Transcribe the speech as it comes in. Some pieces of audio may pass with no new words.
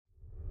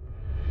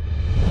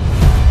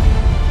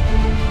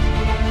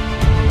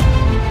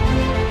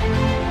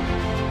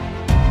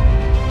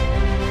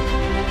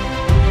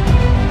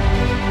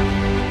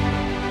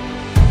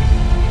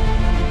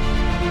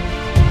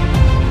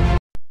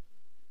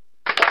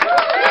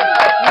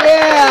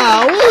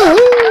Yeah!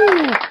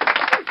 Woohoo!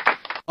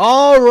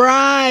 All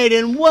right,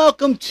 and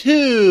welcome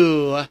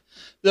to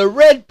the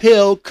Red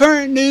Pill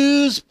Current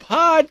News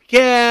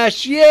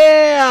Podcast.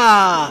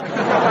 Yeah!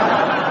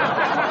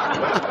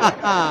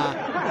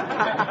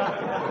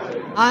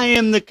 I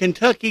am the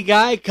Kentucky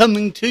guy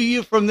coming to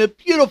you from the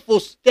beautiful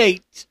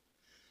state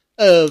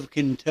of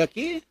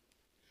Kentucky.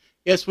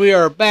 Yes, we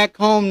are back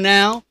home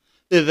now.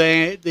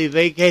 The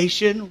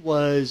vacation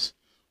was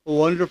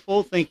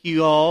wonderful. Thank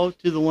you all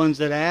to the ones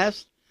that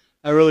asked.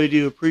 I really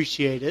do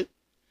appreciate it.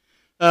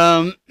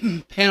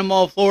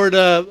 Panama,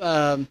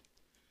 Florida,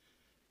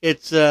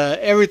 it's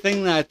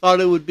everything that I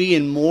thought it would be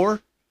and more.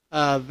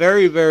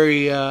 Very,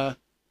 very,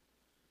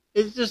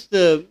 it's just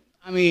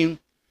it's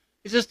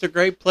just a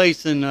great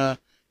place. And,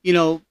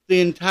 the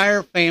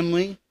entire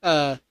family,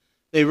 they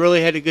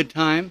really had a good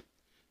time.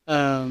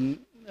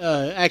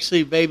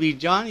 Actually, baby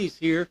Johnny's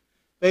here.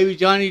 Baby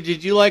Johnny,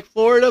 did you like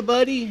Florida,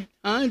 buddy?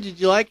 Huh? Did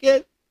you like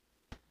it?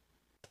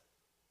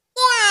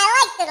 Yeah,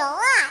 I liked it a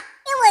lot.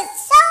 It was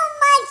so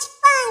much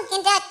fun,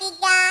 Kentucky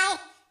guy.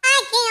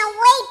 I can't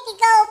wait to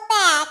go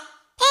back.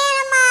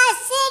 Panama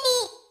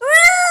City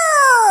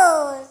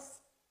rules!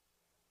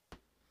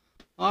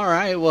 All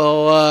right,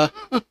 well,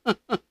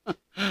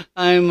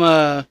 I'm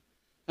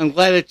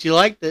glad that you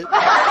liked it.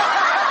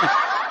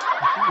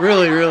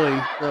 Really,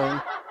 really. So,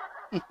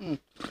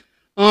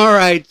 all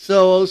right.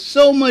 So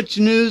much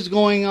news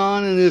going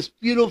on in this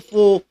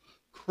beautiful,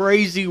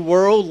 crazy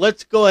world.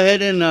 Let's go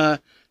ahead and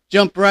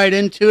jump right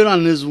into it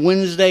on this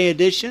Wednesday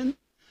edition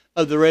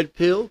of the Red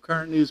Pill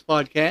Current News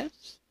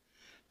Podcast.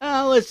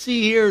 Let's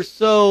see here.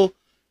 So,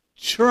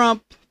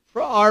 Trump,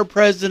 our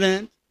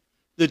president,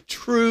 the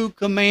true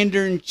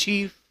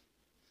commander-in-chief,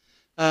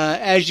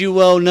 as you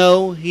well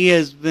know, he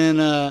has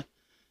been,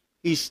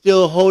 he's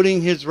still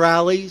holding his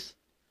rallies,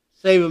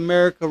 Save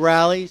America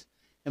rallies,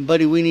 and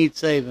buddy, we need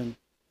saving.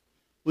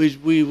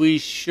 We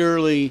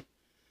surely,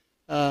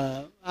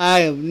 I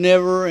have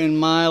never in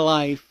my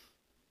life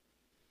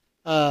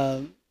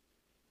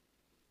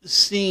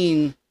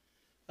seen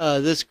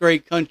this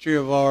great country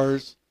of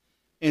ours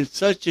in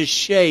such a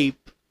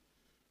shape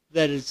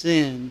that it's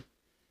in,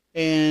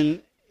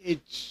 and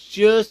it's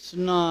just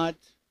not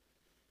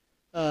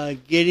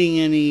getting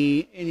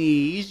any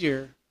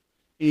easier,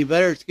 any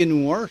better. It's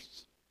getting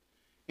worse,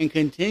 and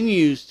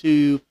continues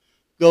to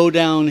go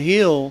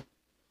downhill.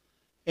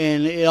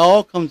 And it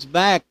all comes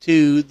back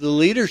to the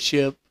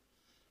leadership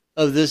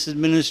of this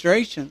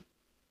administration.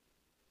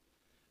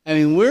 I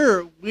mean,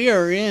 we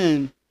are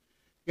in,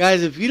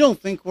 guys, if you don't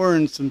think we're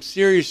in some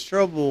serious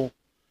trouble,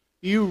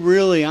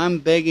 I'm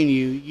begging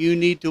you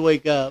need to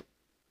wake up.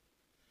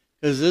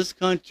 Because this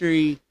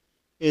country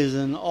is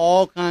in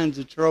all kinds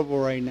of trouble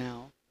right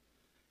now.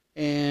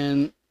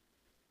 And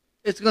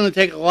it's going to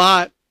take a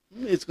lot.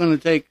 It's going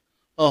to take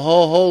a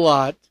whole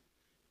lot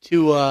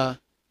to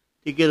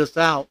get us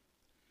out.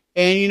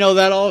 And,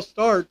 that all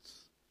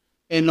starts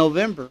in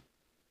November.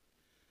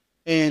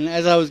 And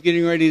as I was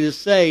getting ready to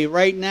say,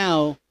 right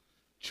now,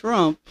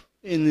 Trump,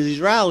 in these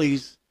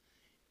rallies,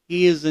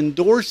 he is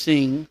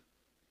endorsing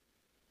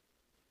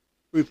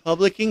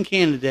Republican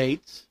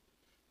candidates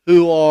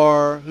who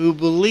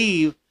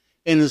believe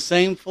in the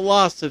same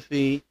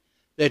philosophy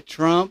that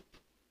Trump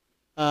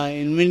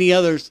and many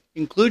others,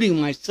 including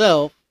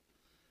myself,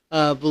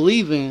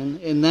 believe in,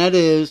 and that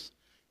is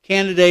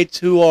candidates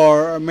who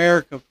are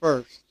America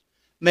first.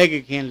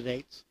 Mega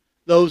candidates,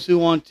 those who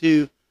want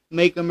to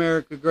make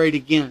America great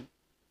again.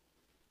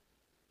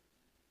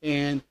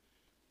 And,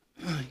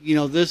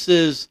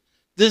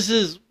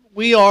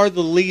 we are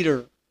the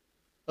leader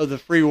of the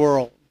free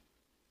world.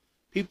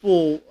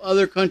 People,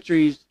 other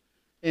countries,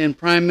 and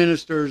prime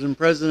ministers and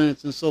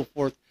presidents and so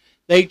forth,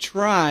 they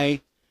try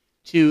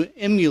to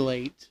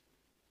emulate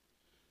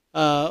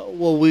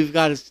what we've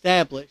got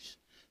established.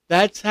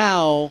 That's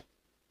how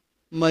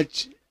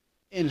much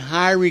in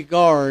high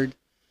regard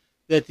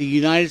that the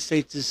United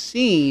States is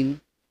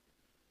seen,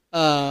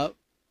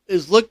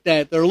 is looked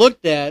at. They're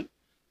looked at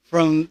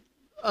from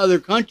other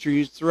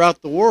countries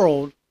throughout the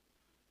world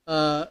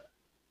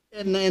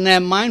in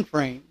that mind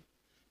frame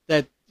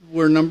that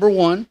we're number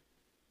one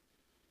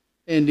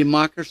in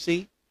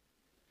democracy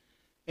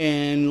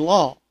and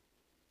law.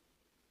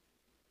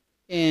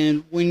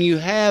 And when you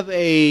have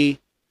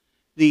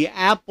the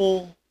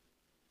apple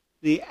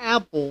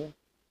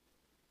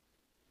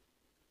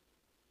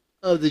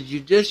of the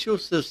judicial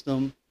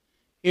system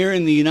here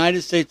in the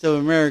United States of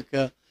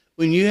America,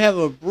 when you have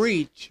a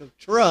breach of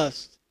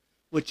trust,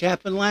 which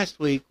happened last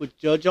week with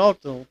Judge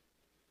Alto,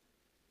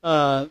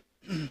 the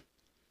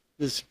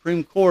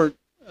Supreme Court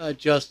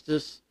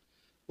justice,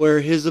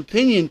 where his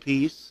opinion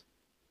piece,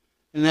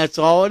 and that's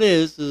all it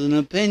is an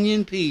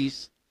opinion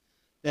piece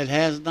that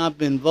has not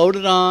been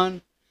voted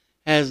on,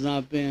 has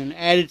not been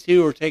added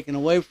to or taken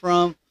away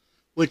from,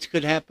 which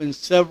could happen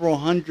several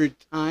hundred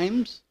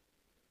times,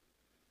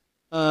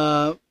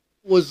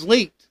 was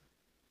leaked.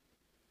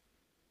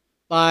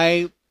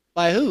 By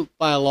who?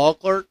 By a law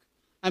clerk?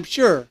 I'm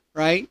sure,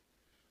 right?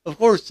 Of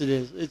course it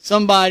is. It's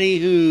somebody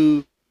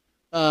who,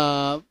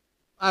 I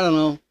don't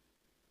know,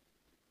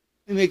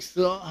 he makes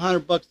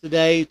 $100 a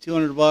day,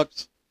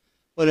 $200,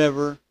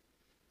 whatever.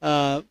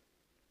 Uh,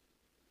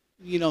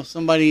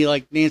 somebody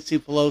like Nancy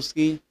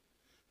Pelosi,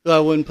 who I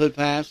wouldn't put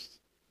past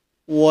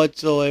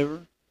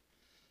whatsoever.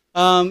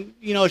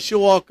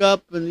 She'll walk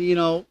up and,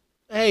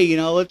 hey,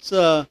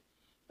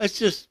 let's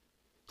just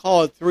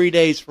call it 3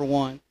 days for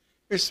one.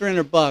 Here's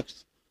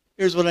 $300.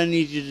 Here's what I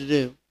need you to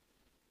do.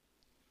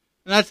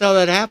 And that's how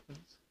that happens.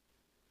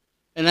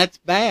 And that's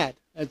bad.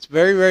 That's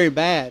very, very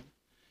bad.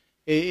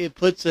 It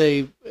puts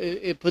a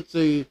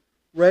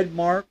red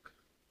mark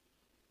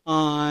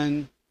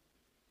on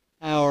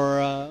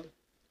our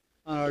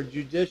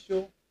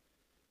judicial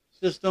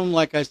system.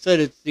 Like I said,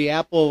 it's the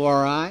apple of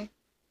our eye,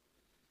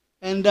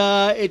 and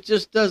it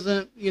just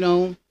doesn't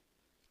look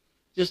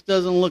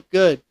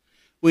good.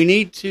 We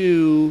need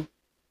to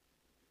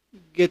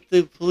get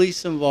the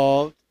police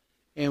involved,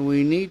 and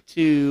we need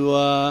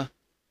to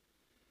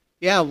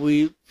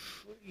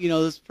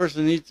this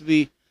person needs to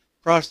be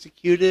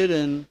prosecuted,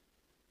 and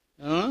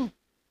I don't know.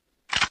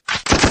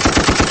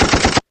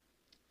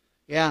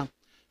 Yeah.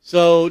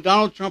 So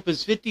Donald Trump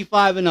is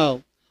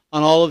 55-0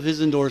 on all of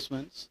his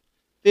endorsements.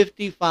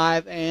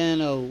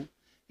 55-0.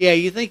 Yeah,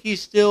 you think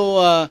he's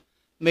still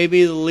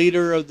maybe the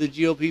leader of the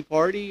GOP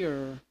party,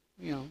 or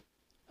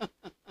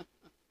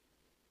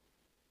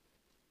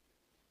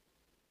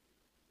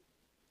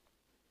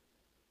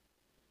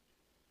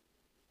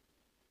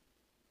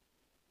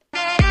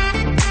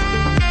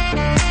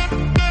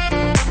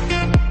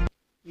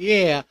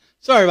Yeah.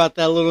 Sorry about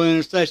that little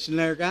intercession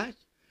there, guys.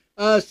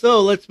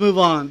 So let's move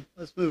on.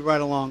 Let's move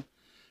right along.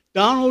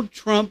 Donald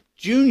Trump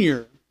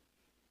Jr.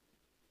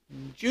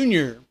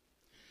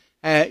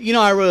 I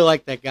really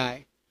like that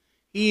guy.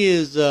 He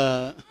is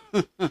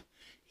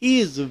he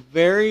is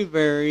very,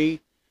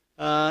 very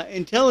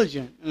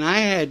intelligent, and I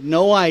had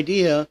no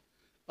idea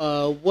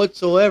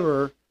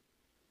whatsoever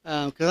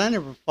because I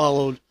never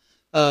followed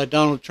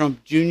Donald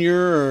Trump Jr.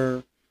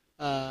 or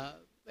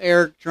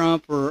Eric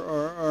Trump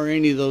or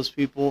any of those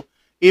people.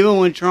 Even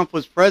when Trump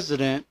was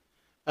president,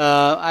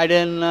 I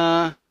didn't.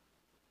 I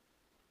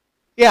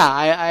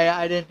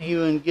didn't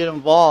even get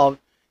involved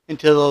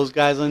into those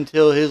guys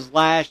until his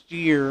last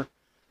year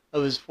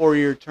of his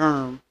 4-year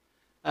term.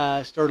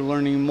 I started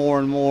learning more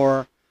and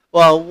more.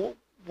 Well,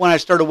 when I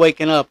started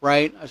waking up,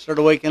 right? I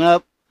started waking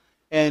up,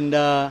 and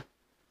I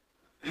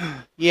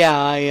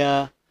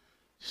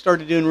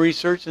started doing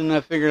research, and I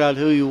figured out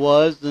who he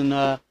was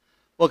and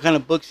what kind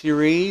of books he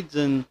reads,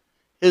 and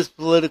his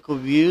political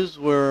views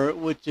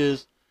which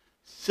is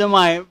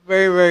very,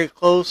 very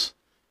close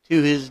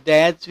to his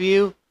dad's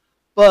view,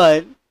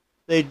 but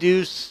they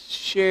do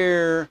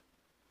share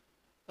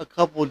a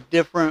couple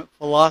different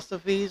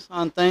philosophies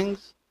on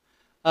things.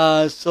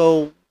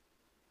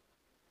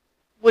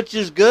 Which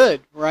is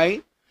good,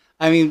 right?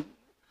 I mean,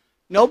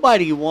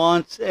 nobody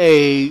wants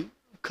a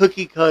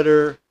cookie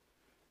cutter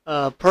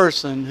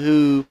person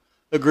who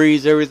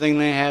agrees everything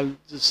they have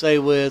to say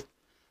with.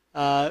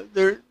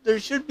 There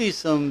should be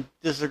some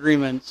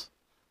disagreements,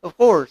 of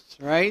course,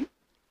 right?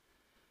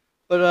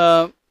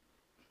 But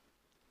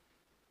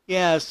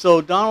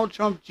so Donald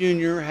Trump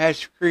Jr.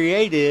 has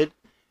created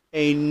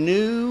a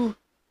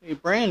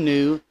brand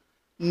new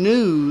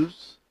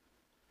news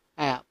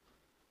app.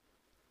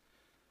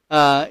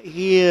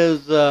 He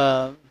is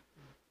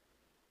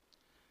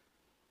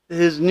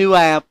his new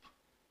app,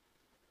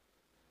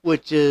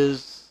 which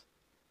is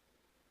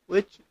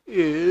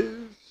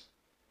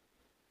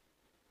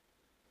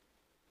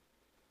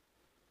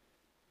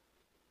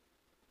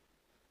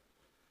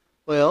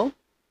well,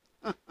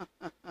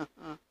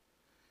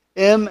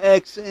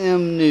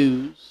 MXM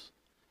News.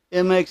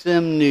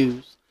 MXM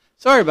News.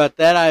 Sorry about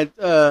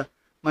that.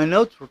 My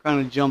notes were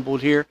kind of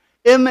jumbled here.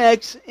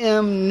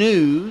 MXM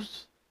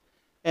News.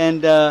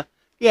 And,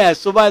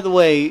 so by the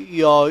way,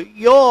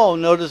 y'all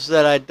notice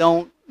that I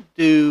don't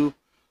do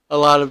a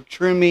lot of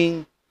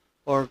trimming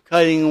or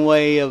cutting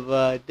away of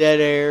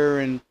dead air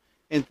and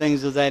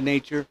things of that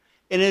nature.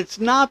 And it's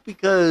not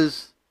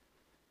because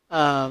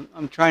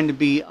I'm trying to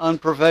be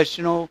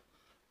unprofessional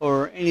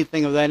or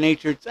anything of that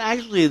nature. It's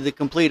actually the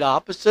complete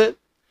opposite.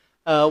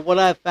 What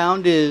I've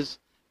found is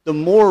the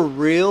more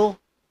real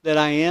that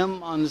I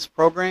am on this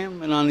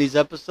program and on these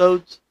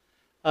episodes,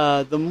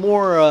 the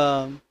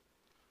more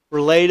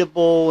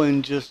relatable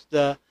and just,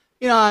 I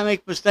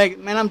make mistakes.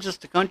 Man, I'm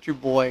just a country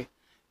boy,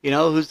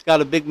 who's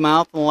got a big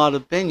mouth and a lot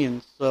of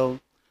opinions. So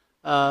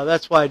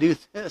that's why I do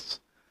this.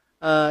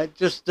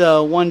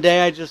 One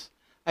day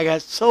I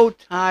got so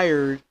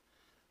tired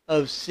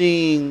of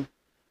seeing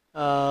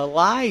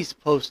lies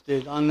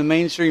posted on the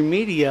mainstream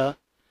media.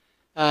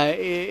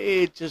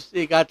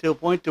 It got to a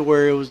point to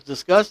where it was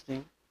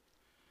disgusting.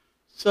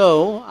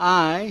 So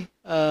I,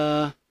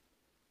 the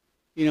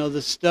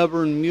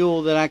stubborn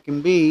mule that I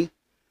can be,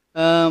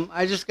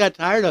 I just got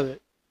tired of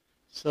it.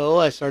 So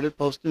I started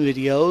posting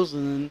videos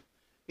and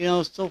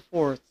so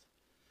forth.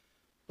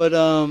 But,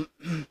 so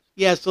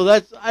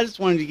I just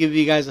wanted to give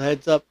you guys a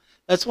heads up.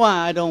 That's why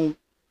I don't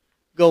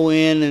go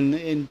in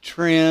and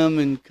trim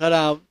and cut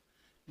out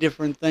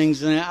different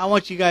things. And I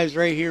want you guys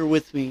right here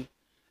with me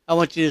I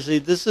want you to see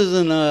this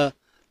isn't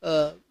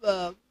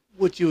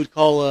what you would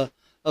call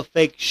a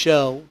fake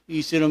show.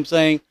 You see what I'm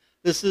saying?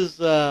 This is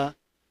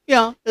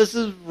this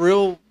is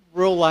real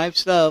life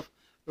stuff,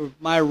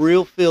 my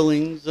real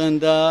feelings,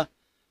 and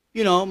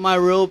my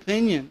real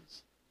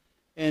opinions,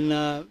 and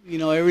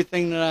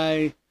everything that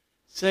I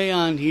say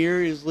on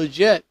here is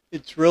legit.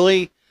 It's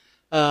really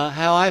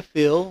how I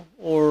feel,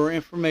 or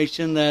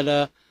information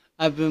that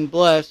I've been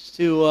blessed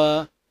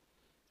to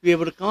be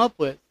able to come up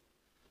with.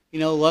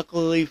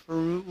 Luckily for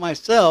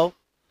myself,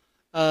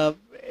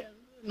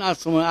 not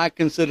someone I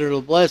consider it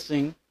a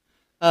blessing,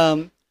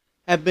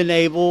 have been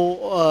able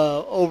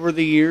over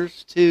the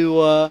years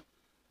to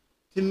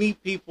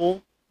meet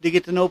people, to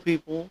get to know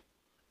people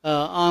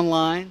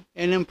online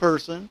and in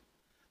person,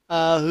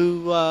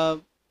 who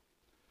are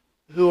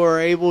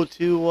able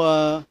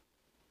to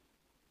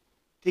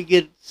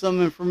get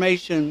some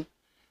information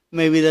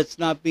maybe that's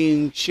not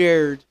being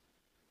shared,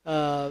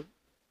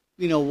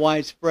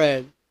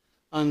 widespread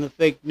on the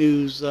fake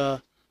news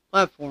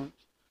platforms.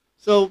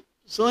 So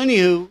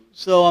anywho,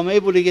 so I'm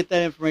able to get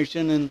that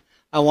information, and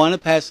I want to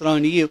pass it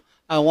on to you.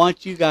 I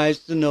want you guys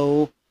to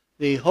know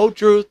the whole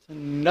truth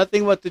and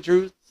nothing but the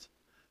truth.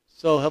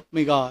 So help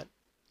me God.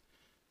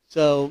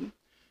 So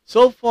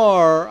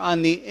far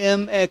on the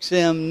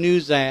MXM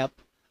News app,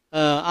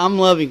 I'm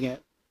loving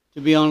it, to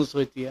be honest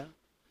with you.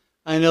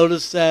 I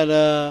noticed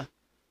that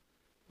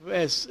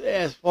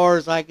as far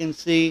as I can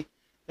see,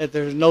 that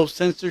there's no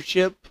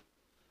censorship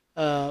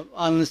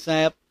on this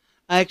app.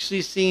 I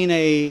actually seen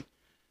a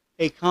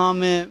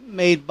comment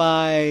made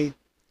by,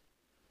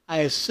 I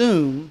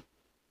assume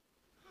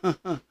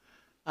by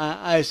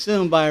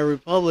a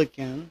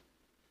Republican,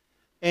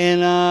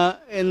 and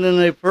then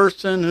a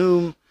person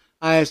whom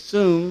I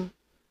assume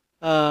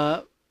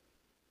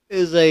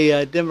is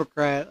a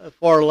Democrat, a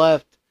far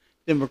left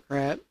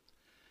Democrat,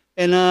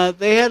 and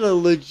they had a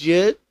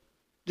legit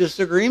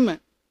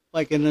disagreement,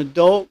 like an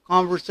adult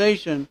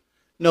conversation,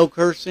 no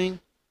cursing,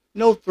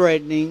 no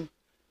threatening,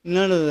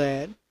 none of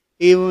that.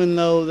 Even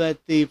though that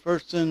the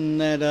person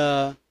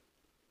that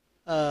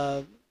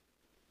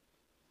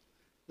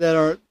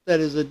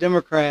is a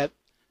Democrat,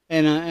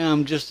 and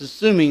I'm just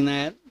assuming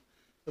that.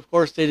 Of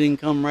course, they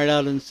didn't come right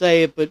out and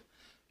say it, but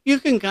you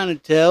can kind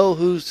of tell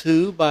who's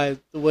who by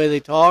the way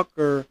they talk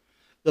or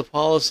the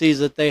policies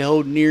that they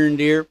hold near and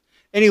dear.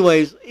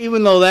 Anyways,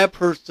 even though that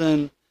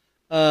person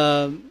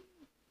did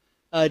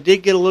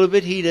get a little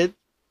bit heated,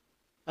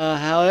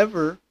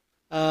 however,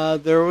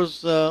 there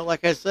was,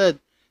 like I said,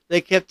 they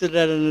kept it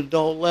at an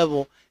adult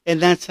level, and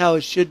that's how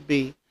it should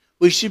be.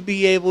 We should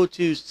be able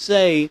to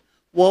say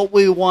what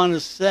we want to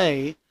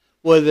say,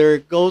 whether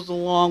it goes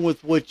along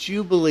with what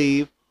you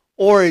believe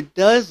or it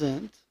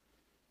doesn't.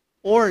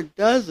 But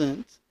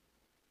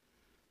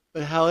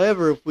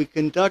however, if we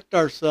conduct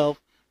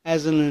ourselves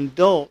as an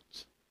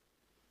adult,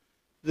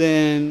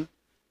 then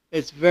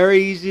it's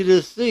very easy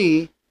to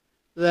see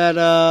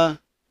that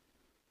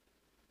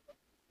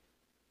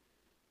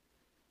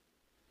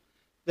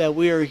that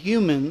we are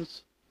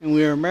humans and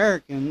we are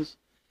Americans,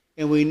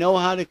 and we know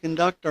how to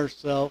conduct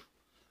ourselves,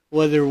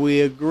 whether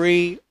we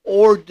agree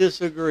or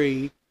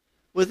disagree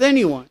with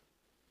anyone.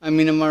 I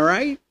mean, am I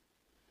right?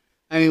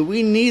 I mean,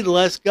 we need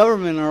less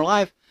government in our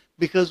life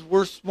because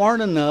we're smart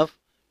enough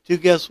to,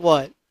 guess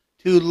what?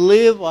 To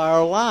live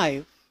our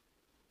life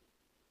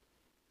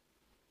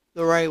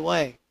the right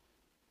way.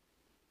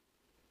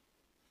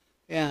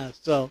 Yeah,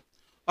 so,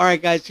 all right,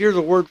 guys, here's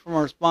a word from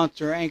our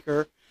sponsor,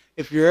 Anchor.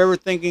 If you're ever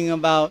thinking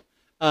about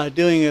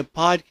doing a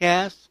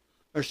podcast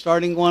or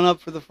starting one up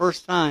for the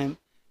first time,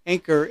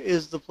 Anchor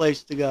is the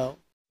place to go.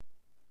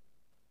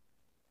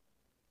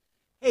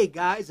 Hey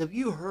guys, have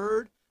you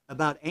heard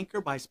about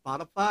Anchor by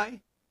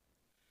Spotify?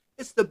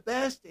 It's the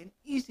best and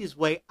easiest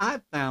way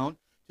I've found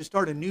to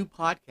start a new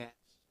podcast.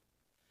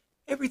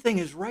 Everything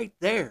is right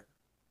there.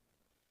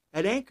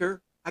 At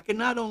Anchor, I can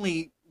not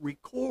only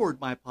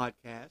record my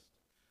podcast,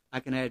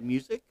 I can add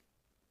music,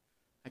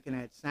 I can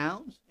add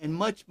sounds, and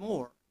much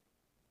more.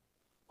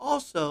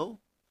 Also,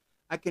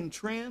 I can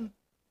trim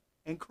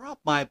and crop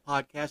my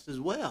podcast as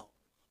well,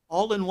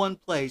 all in one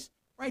place,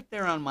 right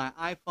there on my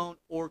iPhone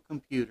or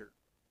computer.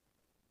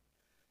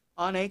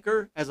 On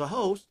Anchor, as a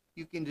host,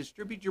 you can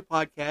distribute your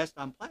podcast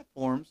on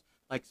platforms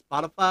like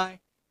Spotify,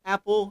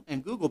 Apple,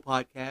 and Google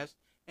Podcasts,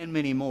 and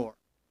many more.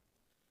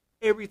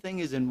 Everything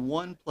is in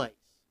one place.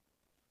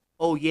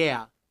 Oh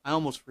yeah, I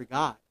almost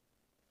forgot.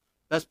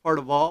 Best part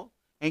of all,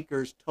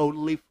 Anchor is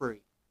totally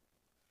free.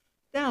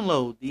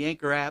 Download the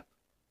Anchor app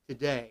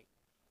today,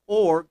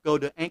 or go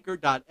to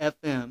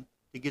anchor.fm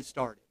to get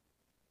started.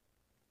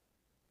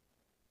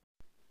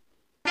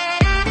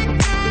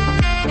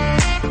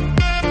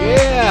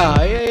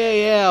 Yeah.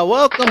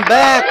 Welcome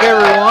back,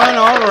 everyone.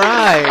 All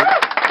right.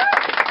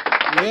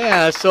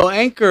 Yeah, so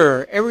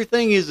Anchor,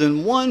 everything is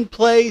in one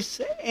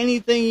place.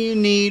 Anything you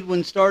need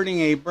when starting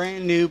a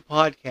brand new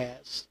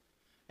podcast.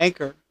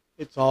 Anchor,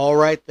 it's all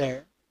right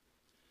there.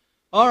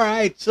 All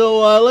right,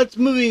 so let's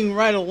moving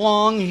right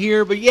along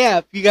here. But yeah,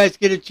 if you guys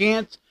get a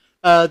chance,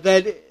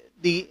 that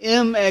the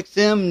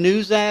MXM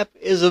News app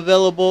is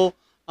available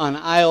on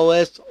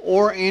iOS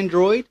or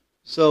Android.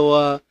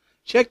 So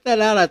check that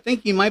out. I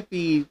think you might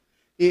be.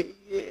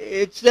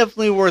 It's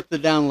definitely worth the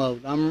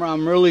download.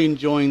 I'm really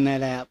enjoying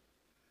that app.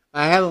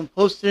 I haven't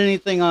posted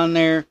anything on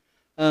there.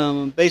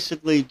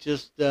 Basically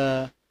just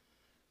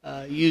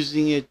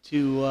using it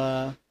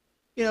to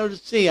to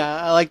see.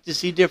 I like to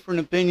see different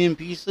opinion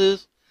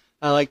pieces.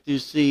 I like to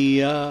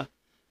see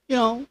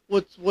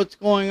what's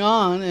going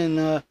on,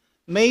 and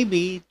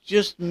maybe,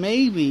 just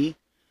maybe,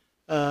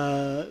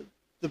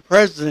 the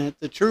president,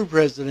 the true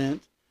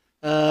president,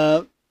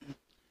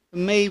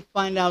 may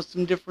find out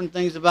some different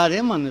things about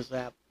him on this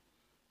app.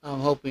 I'm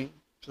hoping.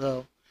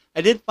 So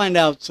I did find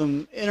out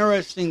some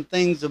interesting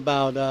things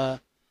about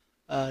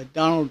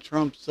Donald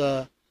Trump's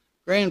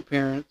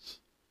grandparents,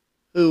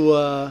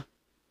 who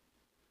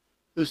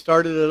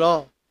started it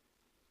all.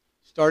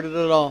 Started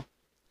it all.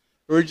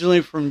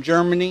 Originally from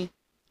Germany.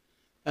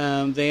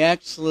 They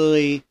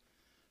actually,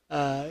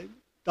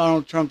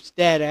 Donald Trump's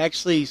dad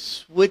actually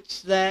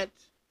switched that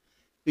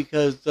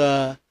because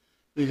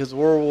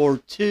World War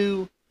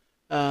II,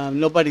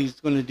 nobody's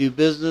going to do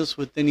business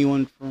with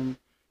anyone from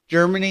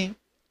Germany,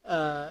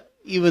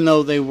 even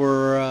though they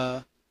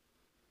were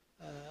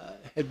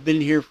had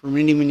been here for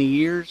many, many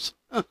years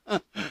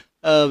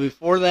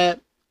before that.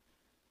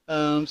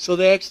 So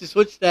they actually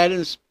switched that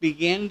and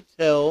began to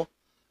tell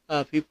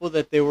people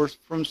that they were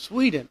from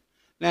Sweden.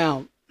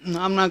 Now,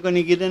 I'm not going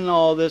to get into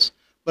all this,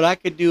 but I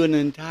could do an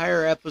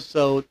entire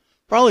episode,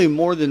 probably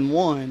more than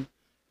one,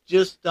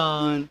 just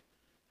on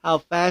how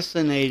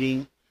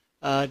fascinating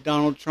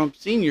Donald Trump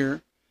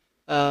Sr.,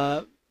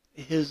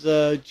 his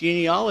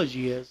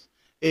genealogy is.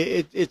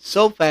 It's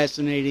so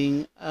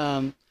fascinating,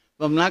 but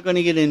I'm not going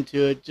to get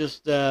into it.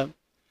 Just,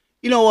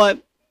 you know what?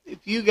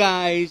 If you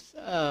guys,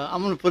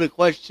 I'm going to put a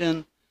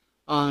question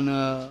on,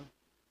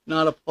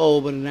 not a poll,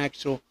 but an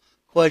actual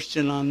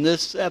question on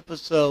this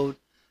episode.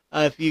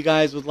 If you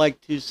guys would like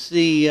to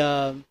see,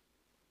 it'll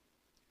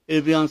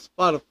be on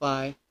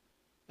Spotify.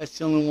 That's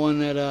the only one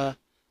that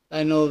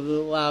I know that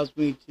allows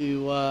me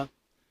to,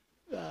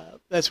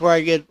 that's where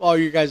I get all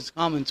your guys'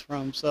 comments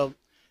from. So,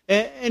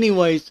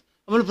 anyways,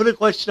 I'm going to put a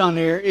question on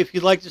there. If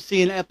you'd like to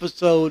see an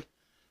episode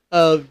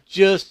of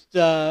just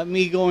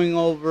me going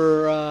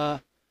over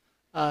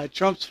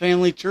Trump's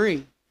family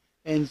tree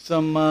and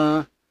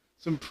some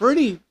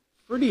pretty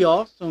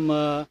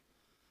awesome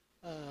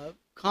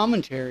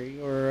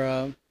commentary,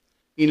 or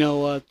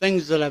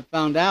things that I've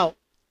found out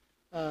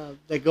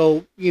that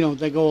go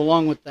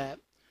along with that.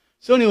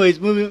 So, anyways,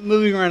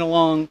 moving right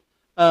along,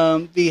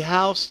 the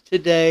House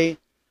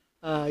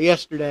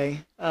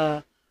yesterday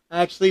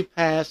actually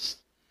passed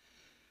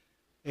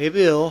a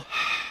bill.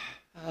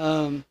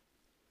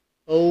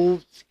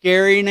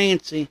 Scary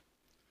Nancy.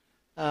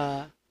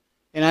 And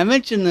I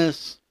mentioned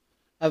this.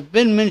 I've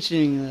been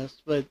mentioning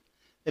this, but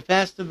they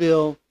passed a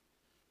bill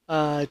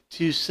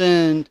to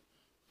send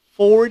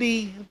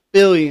 $40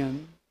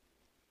 billion.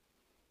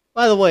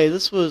 By the way,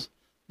 this was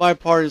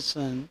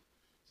bipartisan.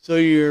 So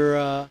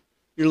your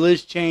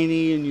Liz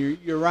Cheney and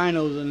your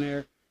rhinos in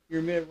there,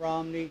 your Mitt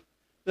Romney,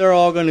 they're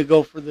all going to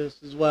go for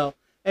this as well.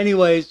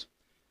 Anyways,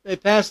 they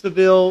passed the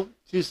bill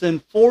to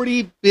send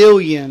 $40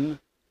 billion.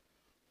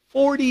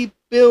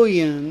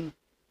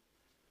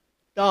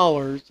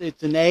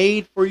 It's an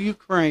aid for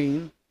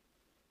Ukraine.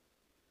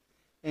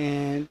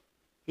 And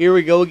here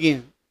we go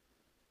again.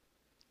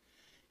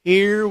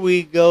 Here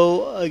we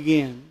go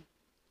again.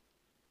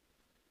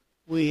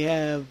 We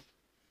have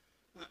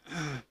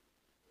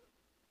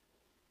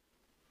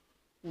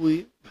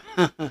we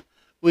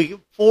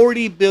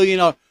 $40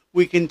 billion.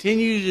 We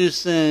continue to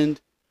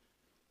send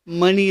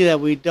money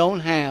that we don't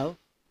have.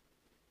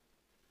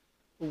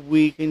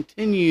 We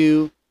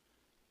continue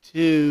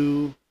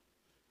to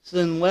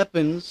send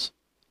weapons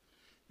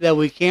that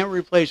we can't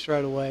replace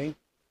right away.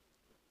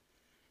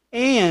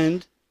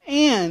 And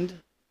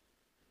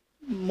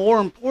more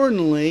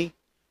importantly,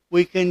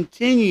 we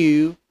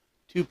continue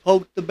to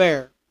poke the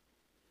bear.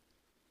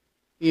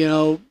 You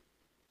know,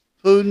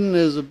 Putin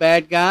is a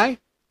bad guy.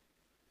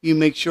 You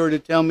make sure to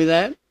tell me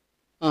that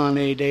on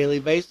a daily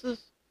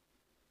basis.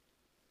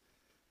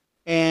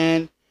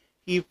 And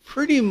he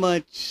pretty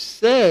much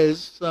says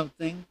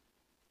something,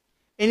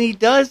 and he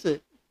does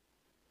it.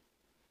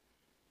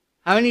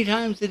 How many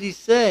times did he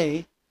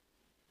say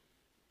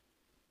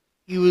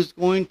he was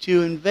going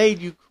to invade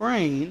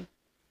Ukraine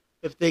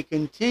if they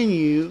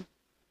continue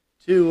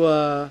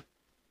to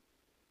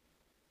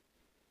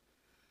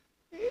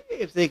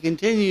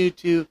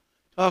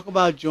talk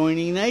about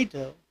joining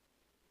NATO?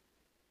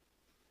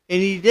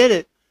 And he did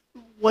it.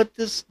 What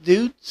this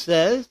dude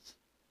says,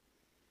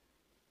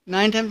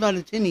 9 times out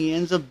of 10, he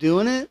ends up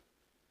doing it.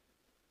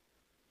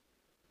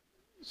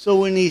 So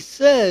when he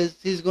says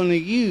he's going to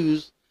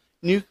use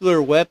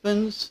nuclear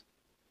weapons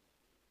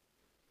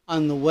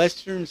on the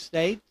Western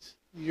states,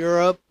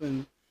 Europe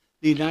and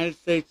the United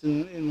States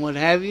and what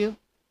have you,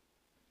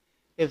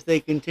 if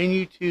they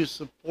continue to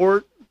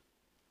support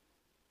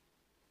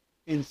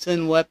and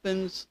send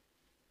weapons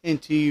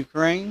into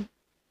Ukraine,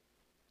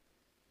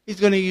 he's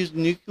going to use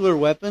nuclear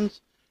weapons.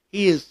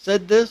 He has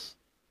said this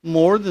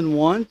more than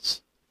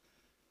once.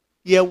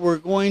 yet we're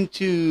going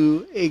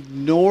to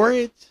ignore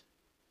it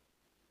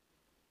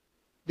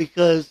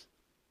because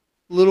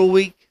little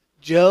weak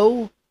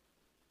Joe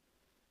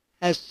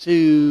has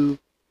to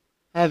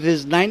have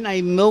his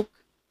night-night milk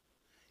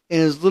and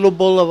his little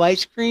bowl of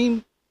ice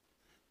cream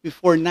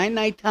before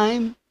night-night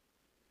time.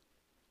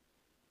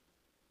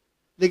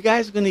 The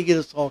guy's going to get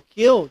us all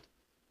killed.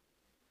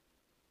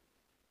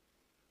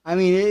 I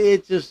mean,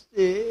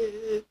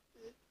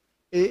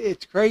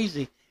 it's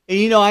crazy. And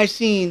you know, I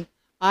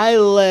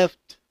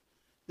left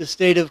the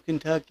state of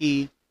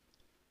Kentucky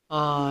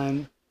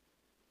on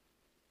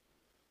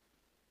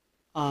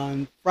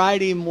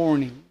Friday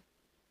morning,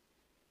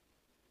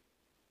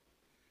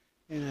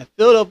 and I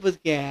filled up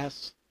with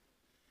gas,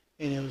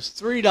 and it was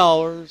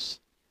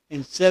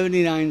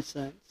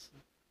 $3.79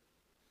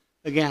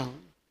 a gallon.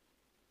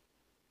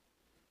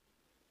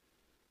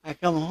 I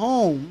come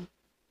home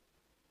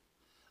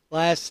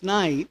last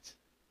night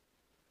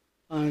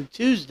on a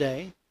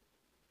Tuesday,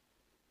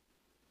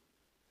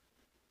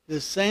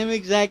 the same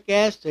exact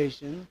gas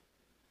station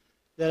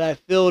that I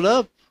filled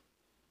up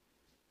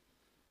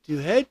to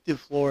head to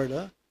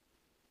Florida,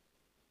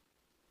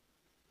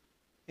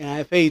 and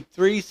I paid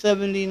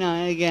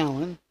 $3.79 a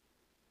gallon.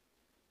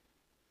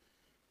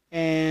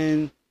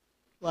 And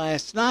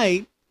last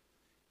night,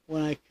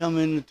 when I come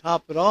in to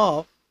top it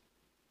off,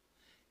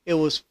 it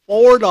was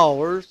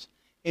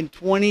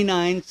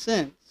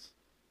 $4.29.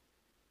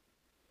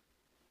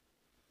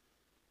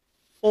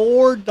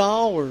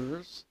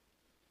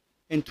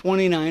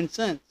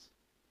 $4.29.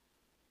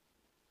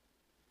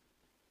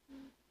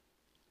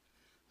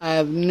 I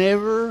have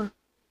never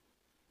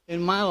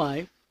in my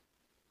life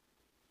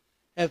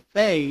have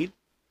paid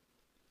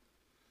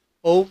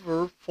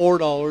over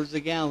 $4 a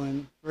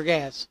gallon for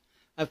gas.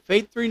 I've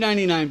paid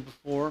 $3.99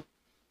 before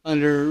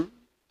under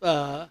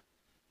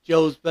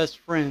Joe's best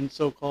friend,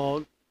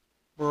 so-called,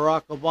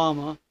 Barack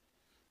Obama,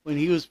 when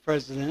he was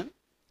president.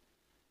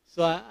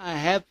 So I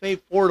have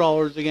paid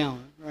 $4 a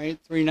gallon, right?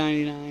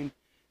 $3.99,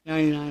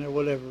 $99 or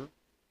whatever.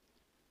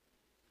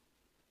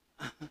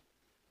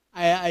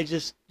 I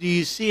just, do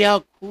you see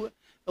how,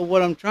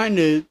 what I'm trying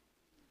to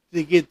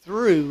get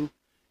through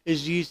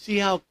is, do you see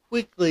how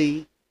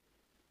quickly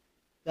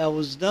that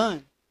was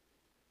done?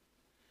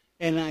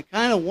 And I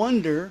kind of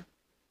wonder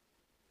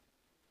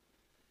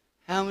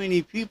how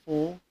many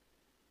people,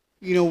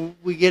 you know,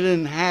 we get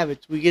in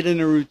habits, we get in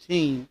a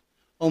routine,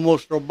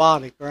 almost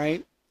robotic,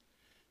 right?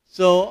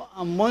 So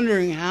I'm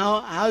wondering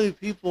how do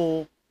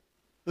people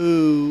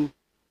who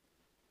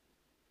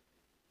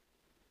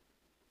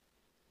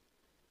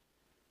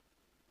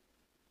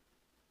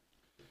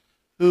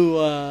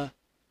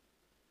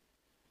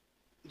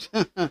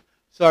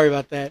sorry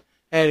about that.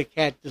 I had a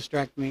cat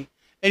distract me.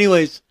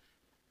 Anyways,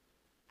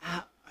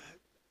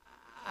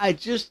 I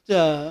just,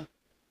 the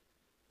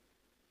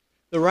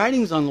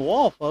writing's on the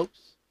wall, folks.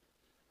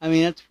 I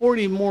mean, that's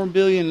 $40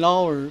 billion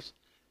more.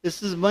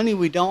 This is money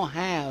we don't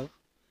have.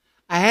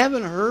 I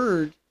haven't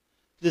heard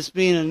this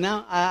being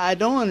announced. I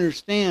don't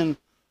understand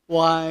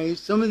why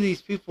some of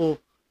these people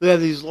who have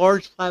these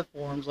large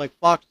platforms like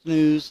Fox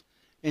News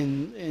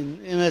and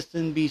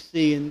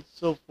MSNBC and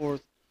so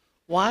forth,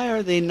 why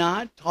are they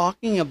not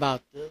talking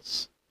about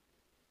this?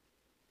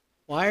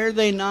 Why are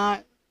they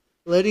not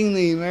letting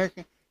the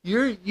American...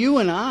 You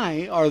and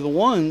I are the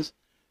ones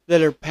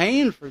that are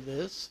paying for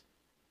this.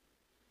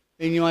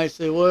 And you might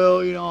say,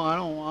 well, you know,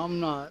 I'm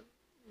not,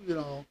 you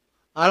know,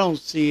 I don't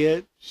see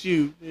it.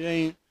 Shoot,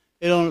 it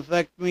don't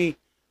affect me.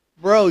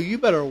 Bro, you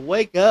better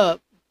wake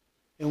up,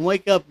 and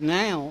wake up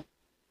now,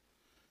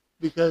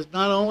 because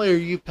not only are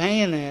you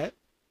paying that,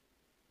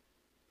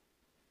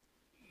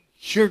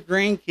 your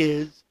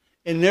grandkids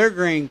and their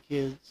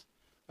grandkids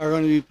are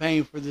going to be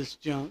paying for this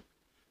junk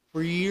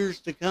for years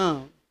to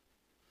come.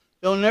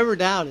 Don't ever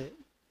doubt it.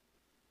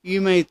 You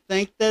may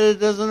think that it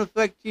doesn't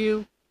affect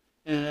you,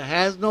 and it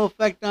has no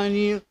effect on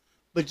you,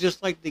 but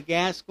just like the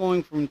gas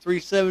going from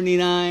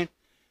 $3.79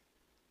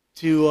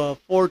 to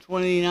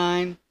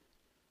 $4.29,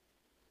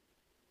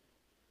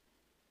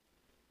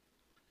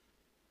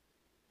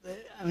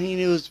 I mean,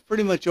 it was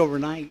pretty much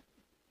overnight.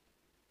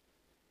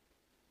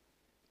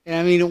 And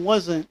I mean, it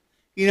wasn't,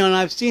 you know, and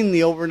I've seen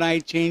the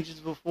overnight changes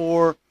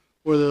before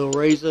where they'll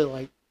raise it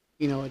like,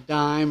 you know, a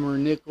dime or a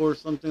nickel or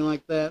something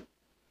like that.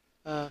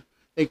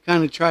 They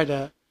kind of try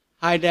to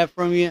hide that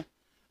from you.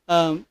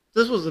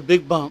 This was a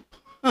big bump.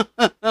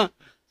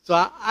 So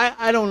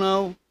I don't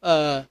know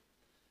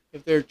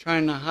if they're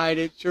trying to hide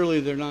it. Surely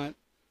they're not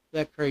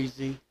that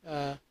crazy.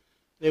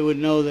 They would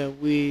know that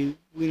we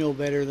know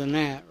better than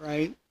that,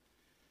 right?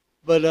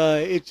 But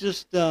it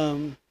just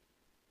doesn't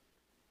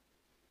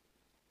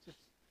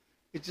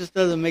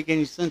make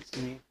any sense to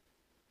me.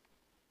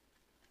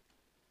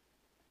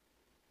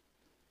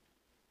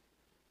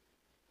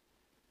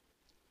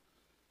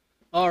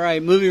 All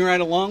right, moving right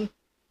along.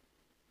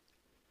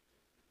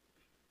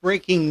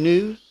 Breaking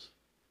news.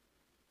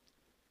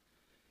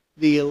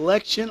 The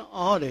election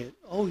audit.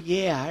 Oh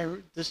yeah,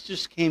 this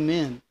just came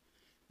in.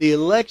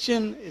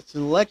 It's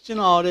an election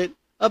audit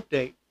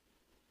update.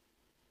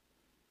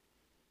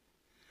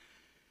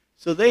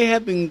 So they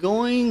have been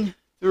going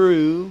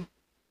through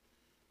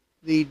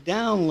the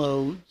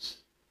downloads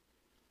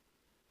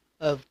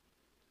of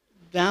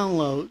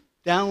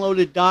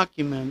downloaded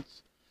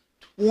documents,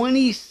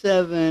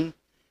 27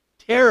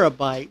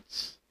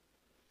 terabytes,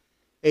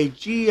 a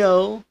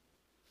geo,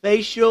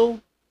 facial,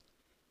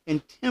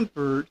 and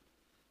tempered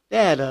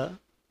data,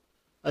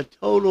 a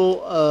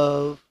total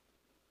of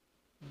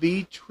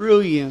B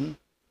trillion.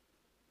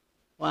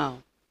 Wow.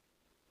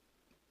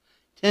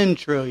 10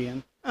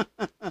 trillion.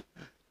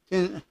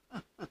 10,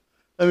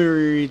 let me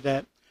reread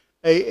that.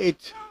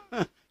 Can't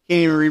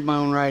even read my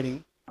own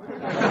writing.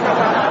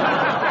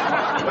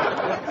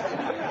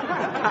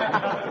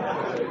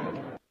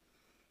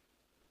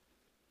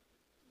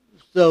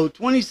 So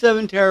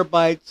 27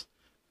 terabytes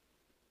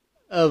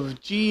of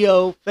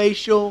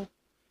geofacial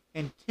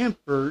and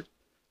tempered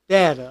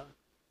data,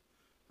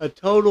 a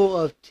total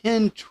of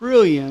 10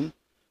 trillion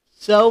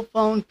cell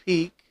phone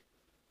peaks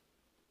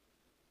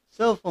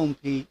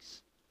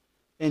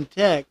and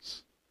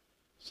texts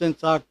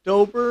since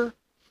October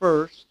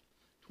 1st,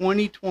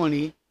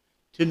 2020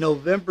 to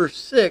November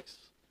 6th,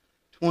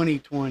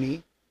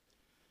 2020,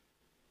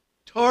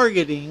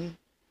 targeting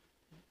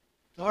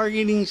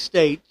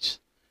states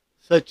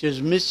such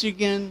as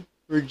Michigan,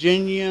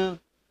 Virginia,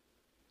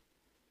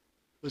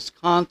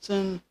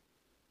 Wisconsin,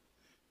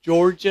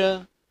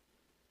 Georgia,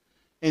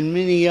 and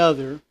many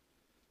others.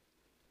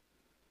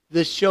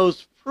 This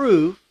shows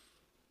proof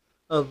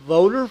of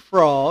voter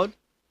fraud,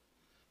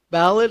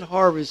 ballot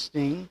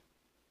harvesting,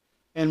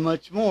 and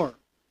much more.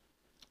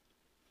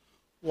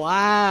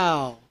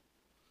 Wow.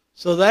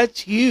 So that's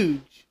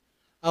huge.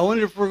 I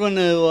wonder if we're going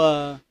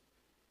to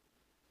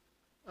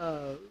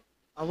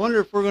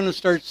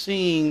start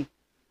seeing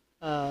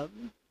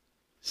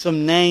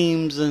some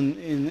names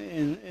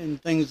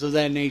and things of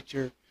that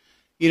nature.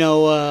 You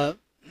know,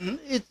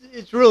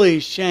 it's really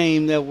a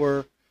shame that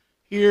we're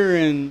here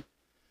in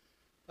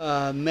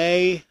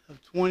May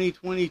of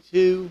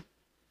 2022,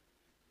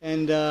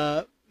 and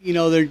you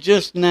know, they're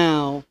just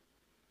now.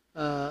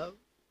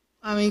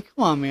 I mean,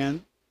 come on,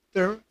 man.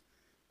 They're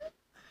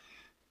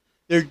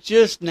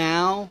just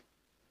now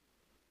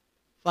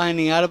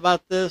finding out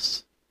about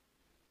this.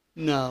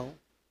 No.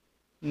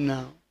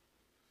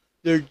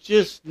 They're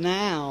just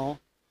now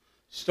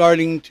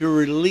starting to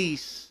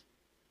release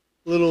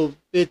little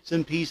bits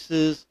and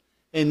pieces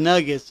and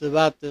nuggets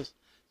about this.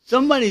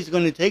 Somebody's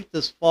going to take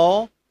this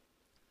fall.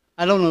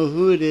 I don't know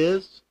who it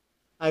is.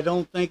 I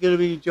don't think it'll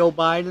be Joe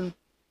Biden.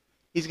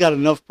 He's got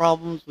enough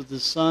problems with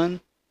his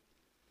son.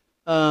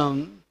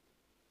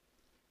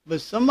 But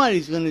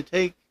somebody's going to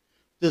take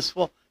this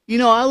fall. You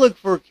know, I look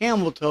for a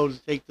camel toe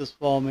to take this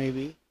fall,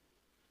 maybe.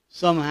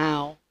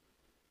 Somehow.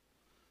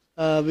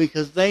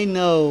 Because they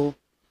know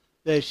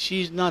that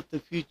she's not the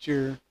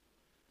future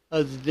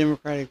of the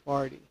Democratic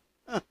Party.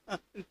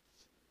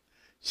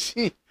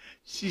 She's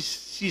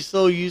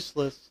so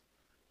useless.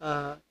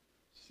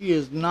 She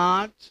is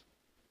not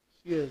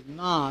the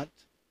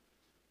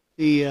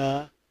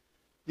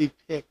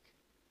pick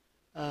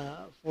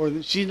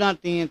she's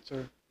not the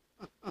answer.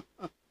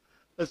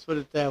 Let's put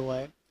it that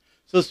way.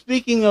 So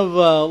speaking of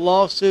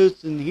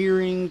lawsuits and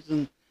hearings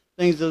and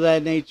things of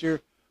that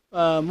nature,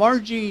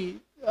 Margie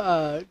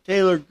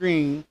Taylor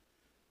Greene,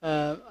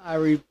 I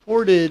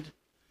reported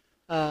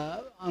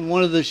on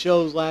one of the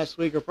shows last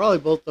week, or probably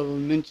both of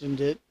them mentioned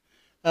it,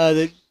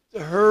 that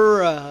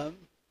her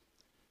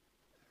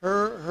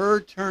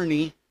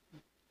attorney,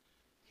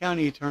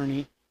 county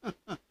attorney,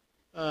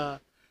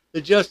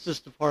 the Justice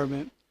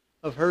Department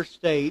of her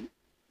state,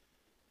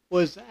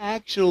 was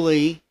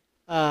actually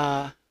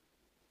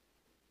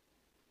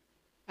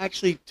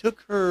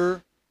took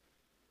her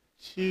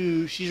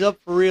to, she's up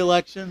for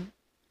re-election,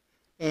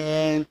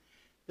 and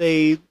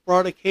they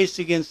brought a case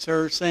against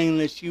her saying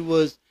that she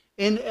was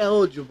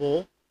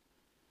ineligible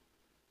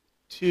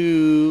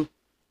to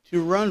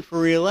run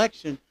for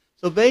re-election.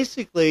 So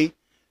basically,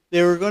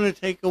 they were going to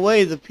take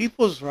away the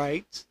people's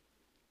rights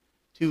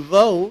to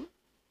vote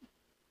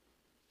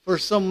for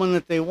someone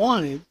that they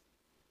wanted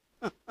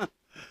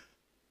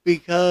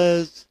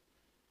because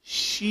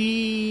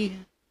she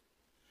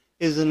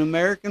is an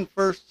American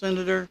First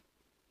Senator.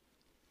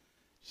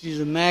 She's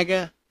a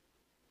MAGA,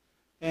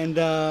 and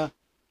I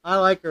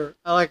like her.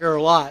 I like her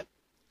a lot.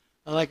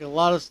 I like a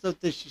lot of stuff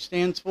that she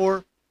stands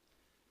for.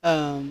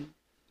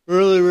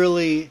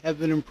 Really have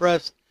been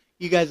impressed.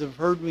 You guys have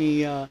heard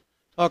me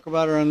talk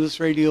about her on this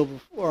radio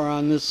before, or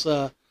on this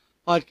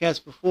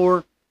podcast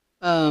before.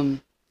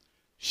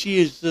 She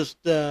is just,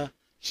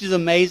 she's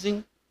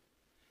amazing.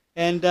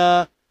 And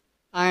I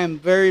am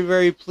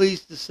very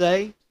pleased to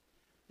say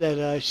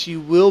that she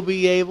will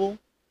be able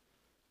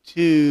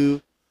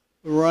to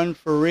run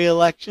for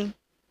re-election.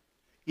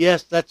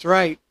 Yes, that's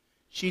right.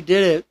 She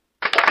did it.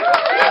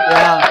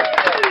 Yeah.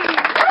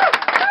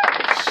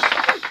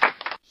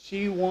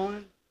 She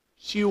won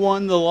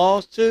the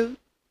lawsuit,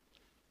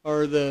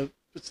 or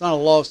it's not a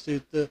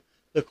lawsuit, the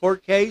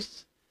court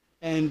case,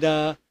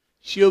 and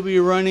she'll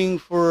be running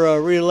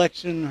for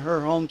re-election in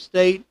her home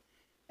state,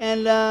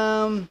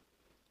 and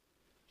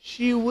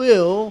she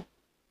will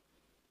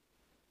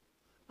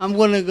I'm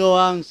going to go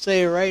out and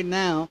say it right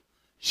now.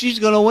 She's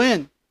going to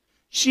win.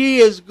 She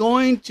is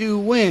going to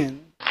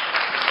win.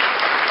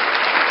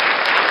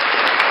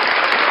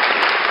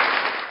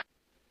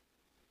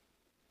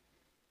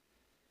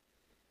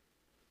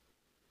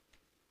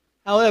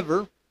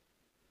 However,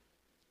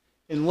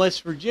 in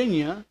West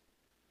Virginia,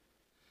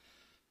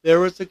 there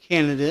was a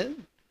candidate,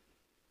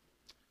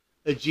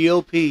 a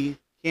GOP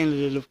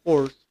candidate, of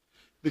course,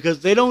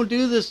 because they don't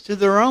do this to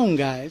their own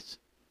guys.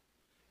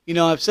 You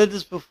know, I've said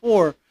this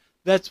before.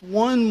 That's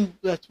one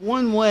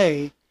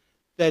way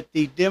that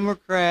the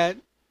Democrat,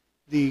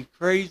 the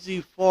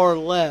crazy far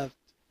left,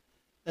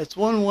 that's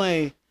one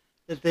way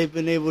that they've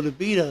been able to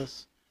beat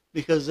us,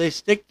 because they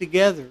stick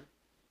together.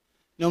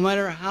 No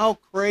matter how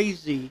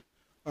crazy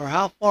or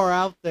how far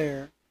out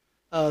there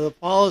the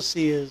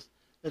policy is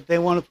that they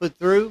want to put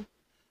through,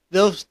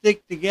 they'll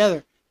stick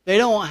together. They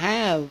don't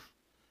have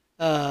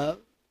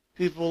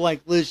people like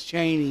Liz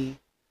Cheney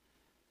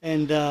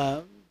and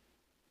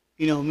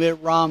Mitt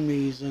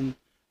Romney's and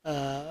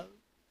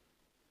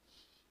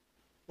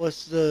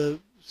what's the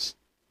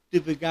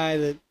stupid guy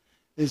that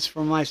is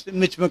from my state,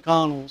 Mitch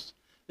McConnell's.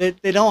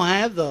 They don't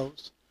have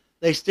those.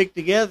 They stick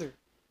together.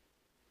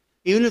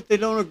 Even if they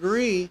don't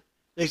agree,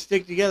 they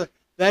stick together.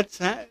 That's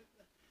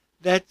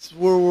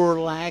where we're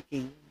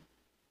lacking.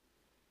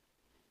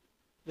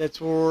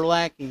 That's where we're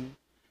lacking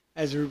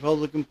as a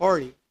Republican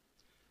Party.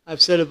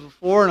 I've said it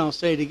before, and I'll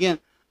say it again.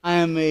 I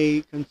am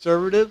a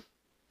conservative.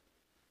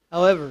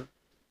 However,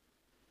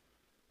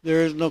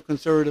 there is no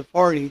conservative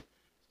party,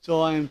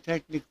 so I am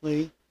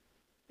technically,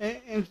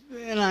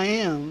 and I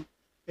am,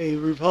 a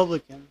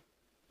Republican.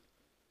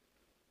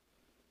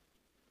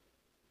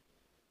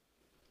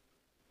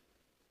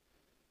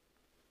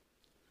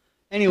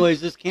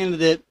 Anyways, this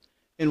candidate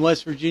in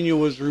West Virginia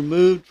was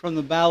removed from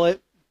the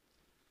ballot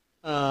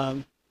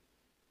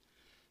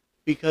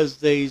because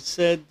they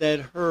said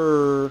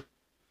that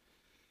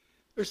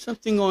there's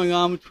something going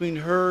on between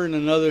her and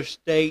another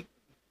state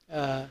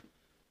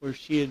where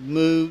she had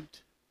moved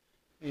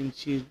and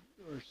she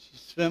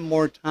spent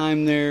more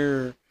time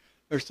there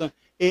or something.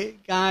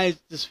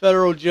 Guys, this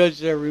federal judge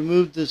that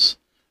removed this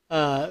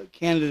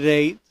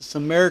candidate, this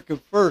America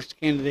First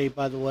candidate,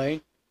 by the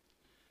way,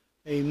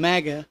 a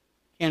MAGA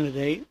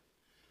candidate,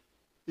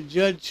 the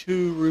judge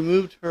who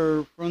removed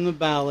her from the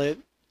ballot,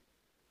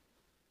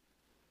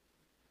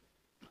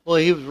 well,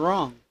 he was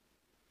wrong.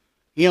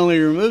 He only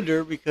removed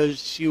her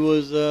because she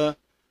was a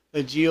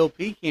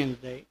GOP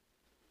candidate.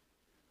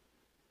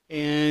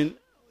 And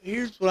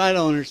here's what I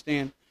don't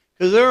understand.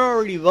 Because they're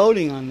already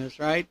voting on this,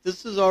 right?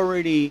 This is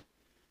already,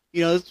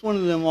 it's one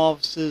of them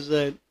offices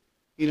that,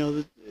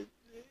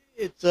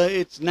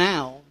 it's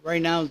now.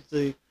 Right now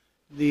it's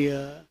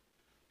the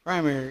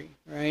primary,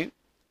 right?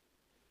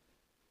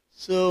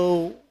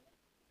 So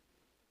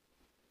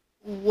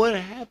what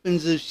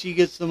happens if she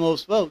gets the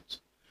most votes?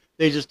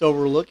 They just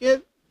overlook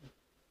it?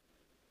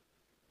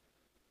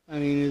 I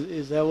mean,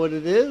 is that what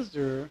it is?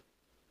 Or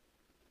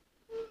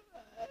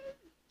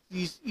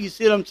you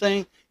see what I'm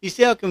saying? You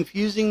see how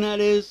confusing that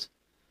is?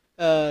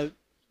 The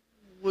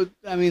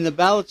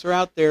ballots are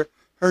out there.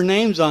 Her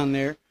name's on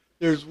there.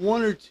 There's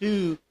one or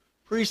two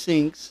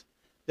precincts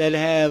that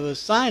have a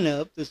sign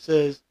up that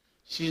says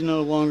she's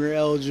no longer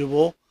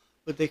eligible,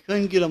 but they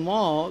couldn't get them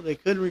all. They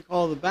couldn't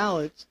recall the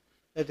ballots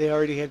that they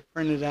already had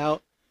printed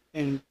out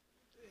and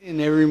in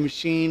every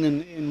machine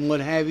and what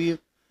have you.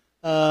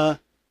 I'm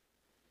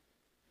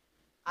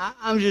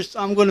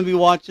going to be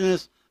watching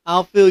this.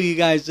 I'll fill you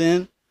guys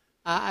in.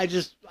 I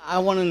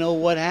want to know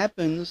what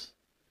happens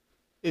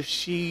if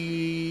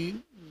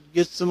she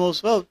gets the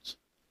most votes.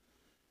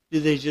 Do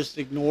they just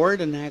ignore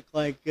it and act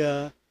like,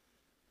 what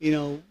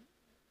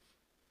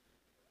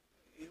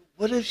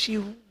if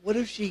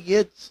she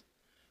gets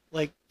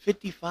like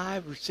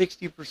 55 or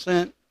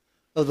 60%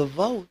 of the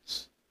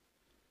votes?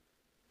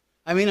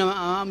 I mean,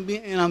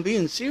 I'm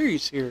being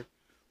serious here.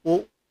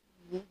 Well,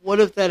 what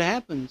if that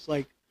happens?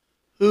 Like,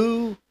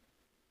 who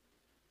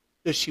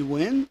does she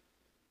win?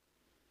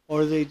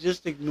 Or they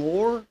just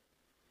ignore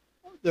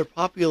their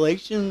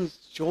population's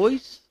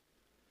choice?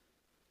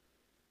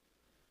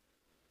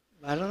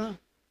 I don't know.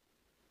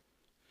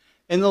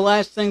 And the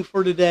last thing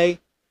for today,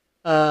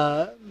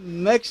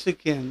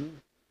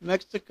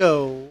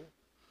 Mexico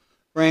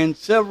ran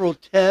several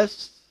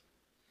tests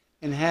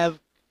and have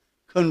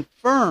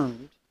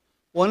confirmed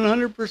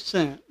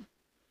 100%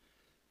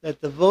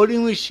 that the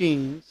voting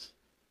machines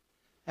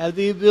have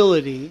the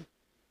ability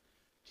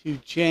to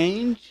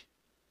change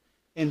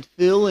and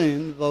fill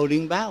in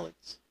voting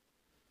ballots.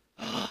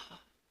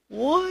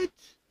 What?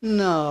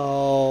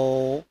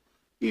 No.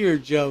 You're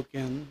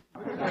joking.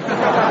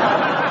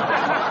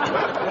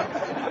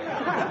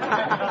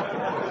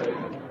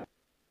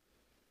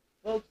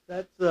 Folks,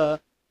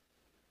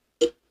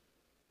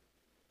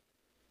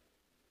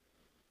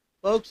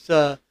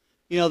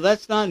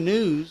 that's not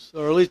news,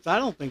 or at least I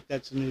don't think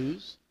that's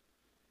news.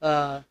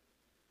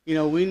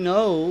 We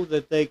know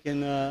that they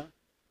can,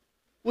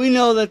 we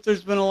know that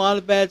there's been a lot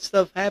of bad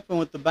stuff happen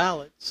with the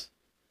ballots.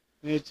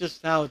 I mean, it's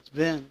just how it's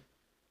been.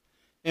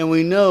 And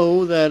we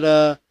know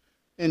that,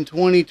 in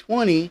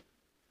 2020,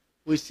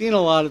 we've seen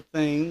a lot of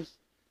things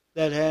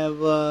that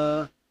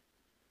have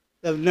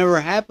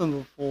never happened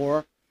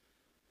before.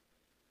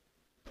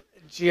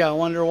 Gee, I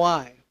wonder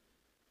why.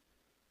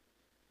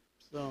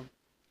 So,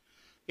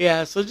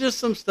 yeah, so just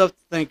some stuff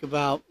to think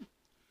about.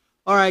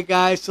 All right,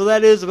 guys, so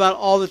that is about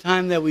all the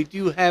time that we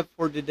do have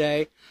for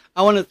today.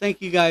 I want to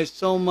thank you guys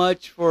so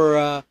much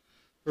for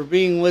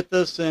being with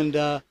us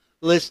and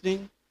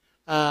listening.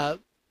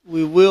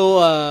 We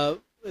will,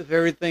 if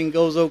everything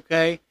goes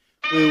okay,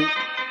 all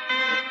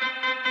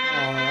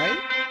right.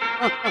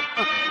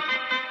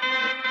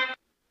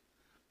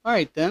 All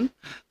right, then.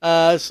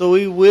 So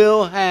we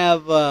will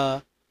have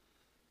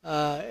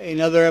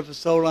another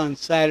episode on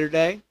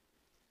Saturday.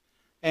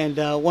 And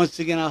once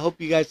again, I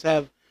hope you guys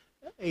have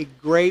a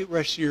great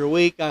rest of your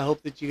week. I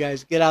hope that you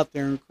guys get out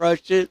there and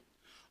crush it.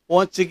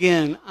 Once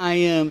again, I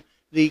am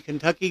the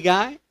Kentucky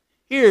Guy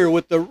here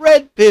with the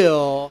Red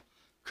Pill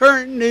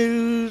Current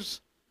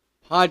News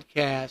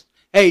Podcast.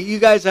 Hey, you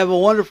guys have a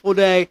wonderful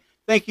day.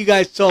 Thank you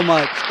guys so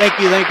much. Thank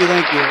you, thank you,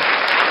 thank you.